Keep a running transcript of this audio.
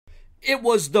It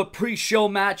was the pre-show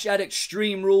match at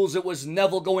Extreme Rules. It was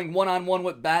Neville going one-on-one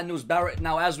with Bad News Barrett.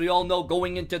 Now, as we all know,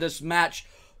 going into this match,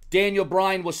 Daniel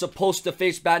Bryan was supposed to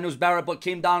face Bad News Barrett, but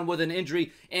came down with an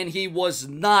injury, and he was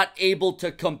not able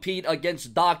to compete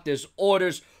against doctor's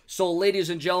orders. So,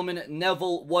 ladies and gentlemen,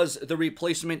 Neville was the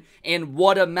replacement, and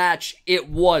what a match it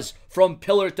was. From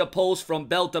pillar to post, from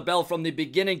bell to bell, from the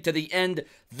beginning to the end.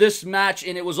 This match,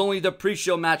 and it was only the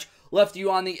pre-show match, left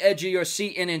you on the edge of your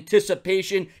seat in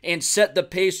anticipation and set the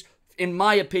pace, in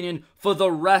my opinion, for the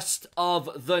rest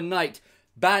of the night.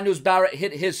 Bad News Barrett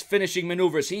hit his finishing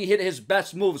maneuvers. He hit his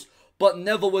best moves, but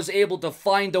Neville was able to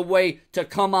find a way to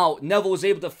come out. Neville was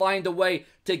able to find a way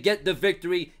to get the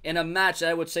victory in a match that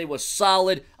I would say was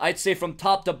solid. I'd say from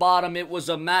top to bottom, it was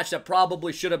a match that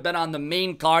probably should have been on the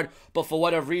main card, but for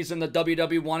whatever reason, the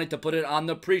WWE wanted to put it on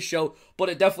the pre-show, but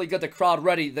it definitely got the crowd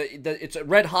ready. It's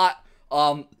red hot.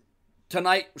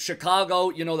 Tonight, Chicago,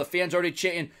 you know, the fans already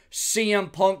chanting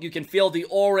CM Punk. You can feel the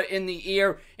aura in the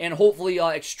air, and hopefully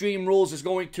Extreme Rules is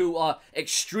going to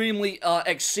extremely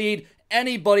exceed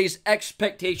anybody's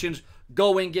expectations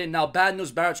going in. Now, Bad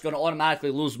News Barrett's going to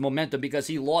automatically lose momentum because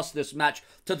he lost this match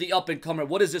to the up-and-comer.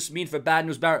 What does this mean for Bad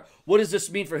News Barrett? What does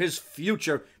this mean for his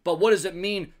future? But what does it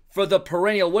mean for the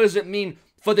perennial? What does it mean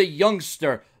for the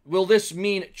youngster? Will this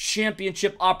mean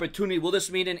championship opportunity? Will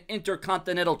this mean an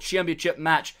Intercontinental Championship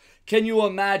match? Can you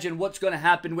imagine what's going to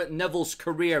happen with Neville's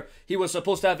career? He was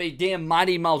supposed to have a damn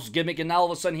Mighty Mouse gimmick, and now all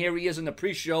of a sudden here he is in the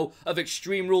pre-show of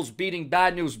Extreme Rules beating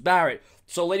Bad News Barrett.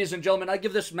 So, ladies and gentlemen, I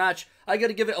give this match, I got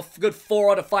to give it a good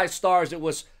 4 out of 5 stars. It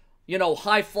was, you know,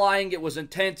 high-flying. It was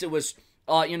intense. It was,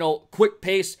 you know, quick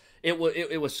pace. It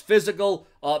was physical.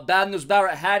 Bad News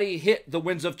Barrett, had he hit the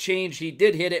Winds of Change, he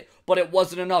did hit it, but it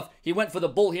wasn't enough. He went for the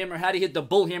Bullhammer. Had he hit the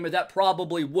Bullhammer, that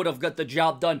probably would have got the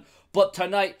job done. But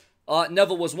tonight,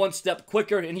 Neville was one step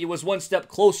quicker, and he was one step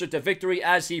closer to victory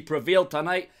as he prevailed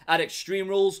tonight at Extreme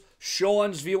Rules.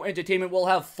 Sean's View Entertainment will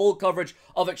have full coverage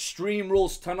of Extreme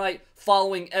Rules tonight,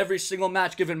 following every single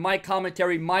match, giving my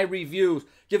commentary, my reviews,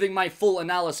 giving my full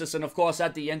analysis, and of course,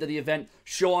 at the end of the event,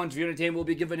 Sean's View Entertainment will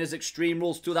be giving his Extreme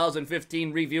Rules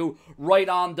 2015 review right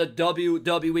on the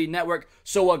WWE Network.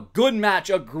 So a good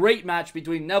match, a great match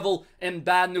between Neville and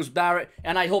Bad News Barrett,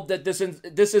 and I hope that this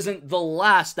isn't the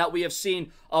last that we have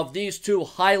seen of these two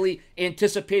highly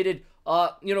anticipated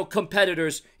you know,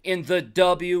 competitors in the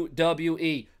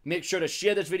WWE. Make sure to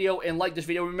share this video and like this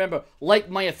video. Remember,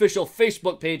 like my official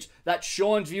Facebook page, that's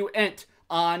Sean's View Ent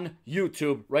on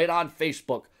YouTube, right on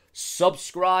Facebook.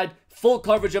 Subscribe. Full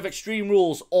coverage of Extreme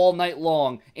Rules all night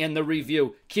long and the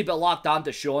review. Keep it locked on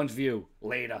to Sean's View.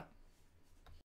 Later.